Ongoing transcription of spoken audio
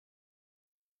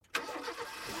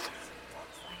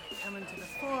Coming to the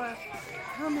fourth.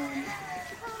 Coming.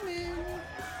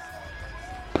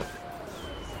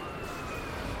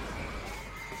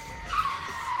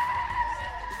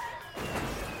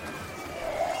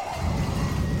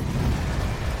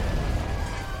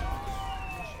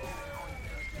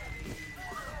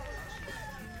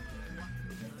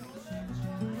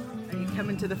 Are you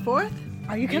coming to the fourth?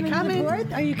 Are you coming to the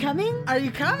fourth? Are you coming? Are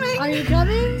you coming? Are you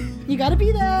coming? You gotta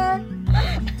be there.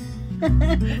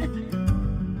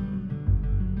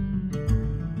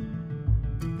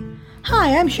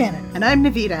 Hi, I'm Shannon. And I'm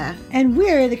Navita. And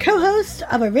we're the co-hosts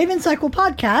of a Raven Cycle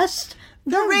podcast,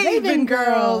 The Raven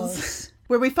Girls,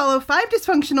 where we follow 5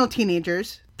 dysfunctional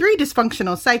teenagers, 3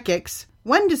 dysfunctional psychics,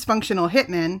 1 dysfunctional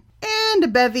hitman, and a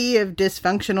bevy of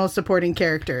dysfunctional supporting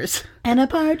characters. And a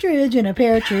partridge in a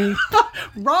pear tree.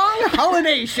 Wrong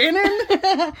holiday, Shannon.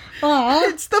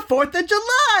 It's the 4th of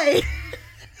July.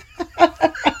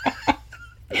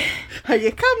 Are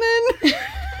you coming?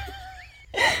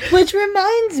 Which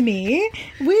reminds me,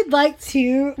 we'd like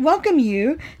to welcome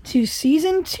you to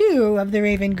Season 2 of The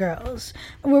Raven Girls,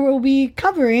 where we'll be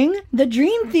covering the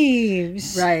Dream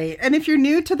Thieves. Right. And if you're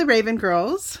new to The Raven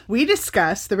Girls, we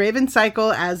discuss the Raven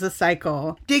Cycle as a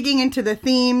cycle, digging into the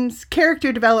themes,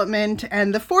 character development,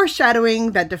 and the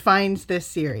foreshadowing that defines this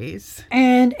series.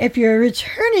 And if you're a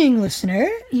returning listener,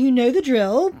 you know the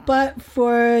drill, but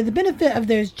for the benefit of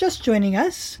those just joining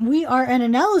us, we are an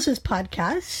analysis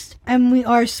podcast, and we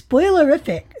are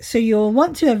spoilerific, so you'll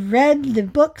want to have read the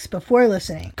books before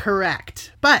listening.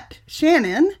 Correct. But,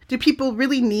 Shannon, do people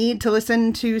really need to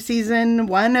listen to Season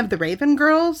 1 of The Raven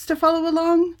Girls to follow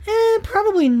along?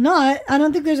 Probably not. I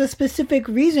don't think there's a specific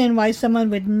reason why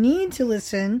someone would need to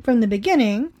listen from the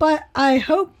beginning, but I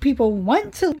hope people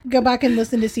want to go back and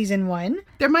listen to Season 1.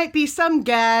 There might be some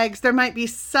gags, there might be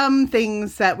some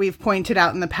things that we've pointed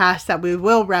out in the past that we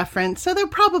will reference, so there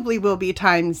probably will be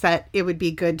times that it would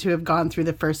be good to have gone through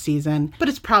the first season, but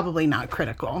it's probably not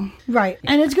critical. Right.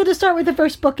 And it's good to start with the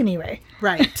first book anyway.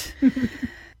 Right.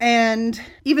 And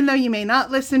even though you may not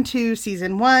listen to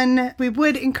Season 1, we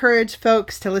would encourage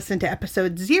folks to listen to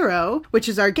Episode 0, which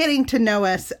is our Getting to Know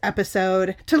Us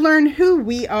episode, to learn who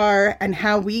we are and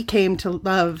how we came to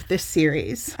love this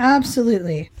series.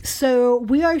 Absolutely. So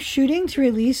we are shooting to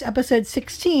release Episode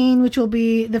 16, which will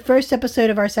be the first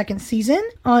episode of our second season,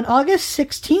 on August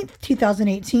 16th,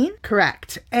 2018.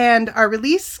 Correct. And our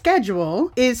release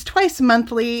schedule is twice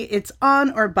monthly. It's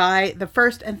on or by the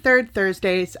first and third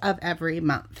Thursdays of every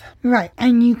month. Right.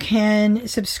 And you can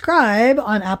subscribe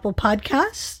on Apple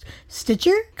Podcasts,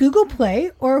 Stitcher, Google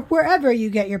Play, or wherever you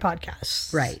get your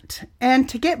podcasts. Right. And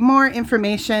to get more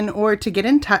information or to get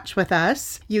in touch with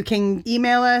us, you can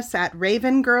email us at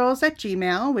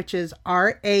ravengirls@gmail.com, which is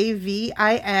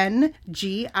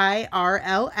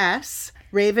RAVINGIRLS.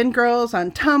 Raven Girls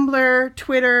on Tumblr,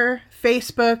 Twitter,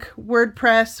 Facebook,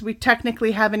 WordPress. We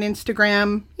technically have an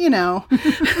Instagram, you know,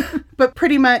 but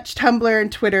pretty much Tumblr and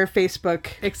Twitter, Facebook,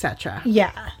 etc.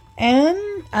 Yeah. And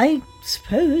I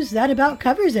suppose that about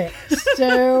covers it.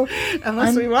 So,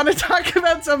 unless we want to talk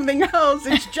about something else,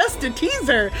 it's just a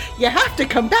teaser. You have to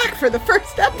come back for the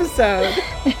first episode.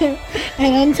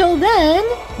 And until then,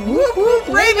 whoop whoop,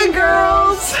 Raven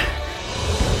Girls!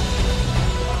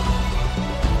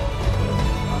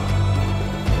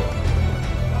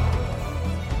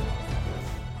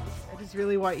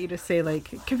 Really want you to say,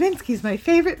 like, Kavinsky's my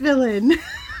favorite villain.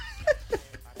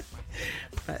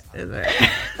 But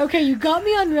okay, you got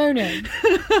me on Ronan.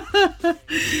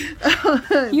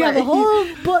 You have a whole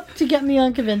book to get me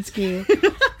on Kavinsky,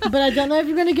 but I don't know if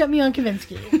you're going to get me on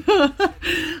Kavinsky.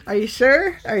 Are you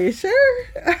sure? Are you sure?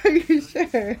 Are you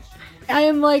sure? I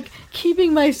am like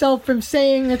keeping myself from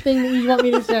saying the thing that you want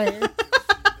me to say.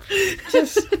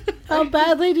 Just how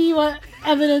badly do you want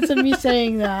evidence of me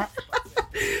saying that?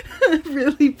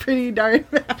 Really pretty darn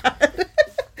bad.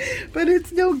 But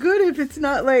it's no good if it's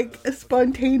not like a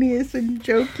spontaneous and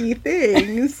jokey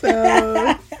thing,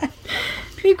 so...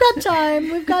 We've got time.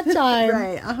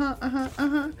 Right,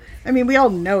 I mean, we all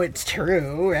know it's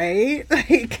true, right?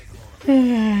 Like...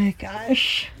 Oh,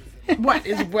 gosh. What,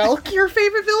 is Welk your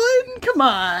favorite villain? Come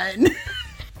on.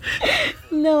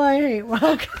 No, I hate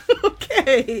Welk.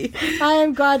 Okay. I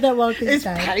am glad that Welk is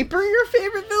dead. Is Piper your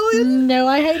favorite villain? No,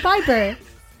 I hate Piper.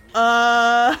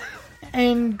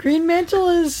 And Green Mantle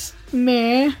is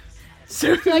meh.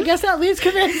 So I guess that leaves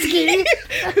Kavinsky.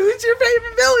 Who's your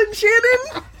favorite villain,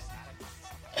 Shannon?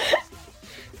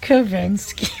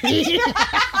 Kavinsky.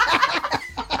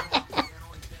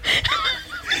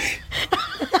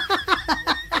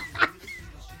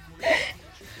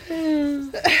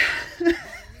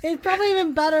 It's probably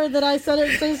even better that I said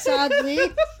it so sadly.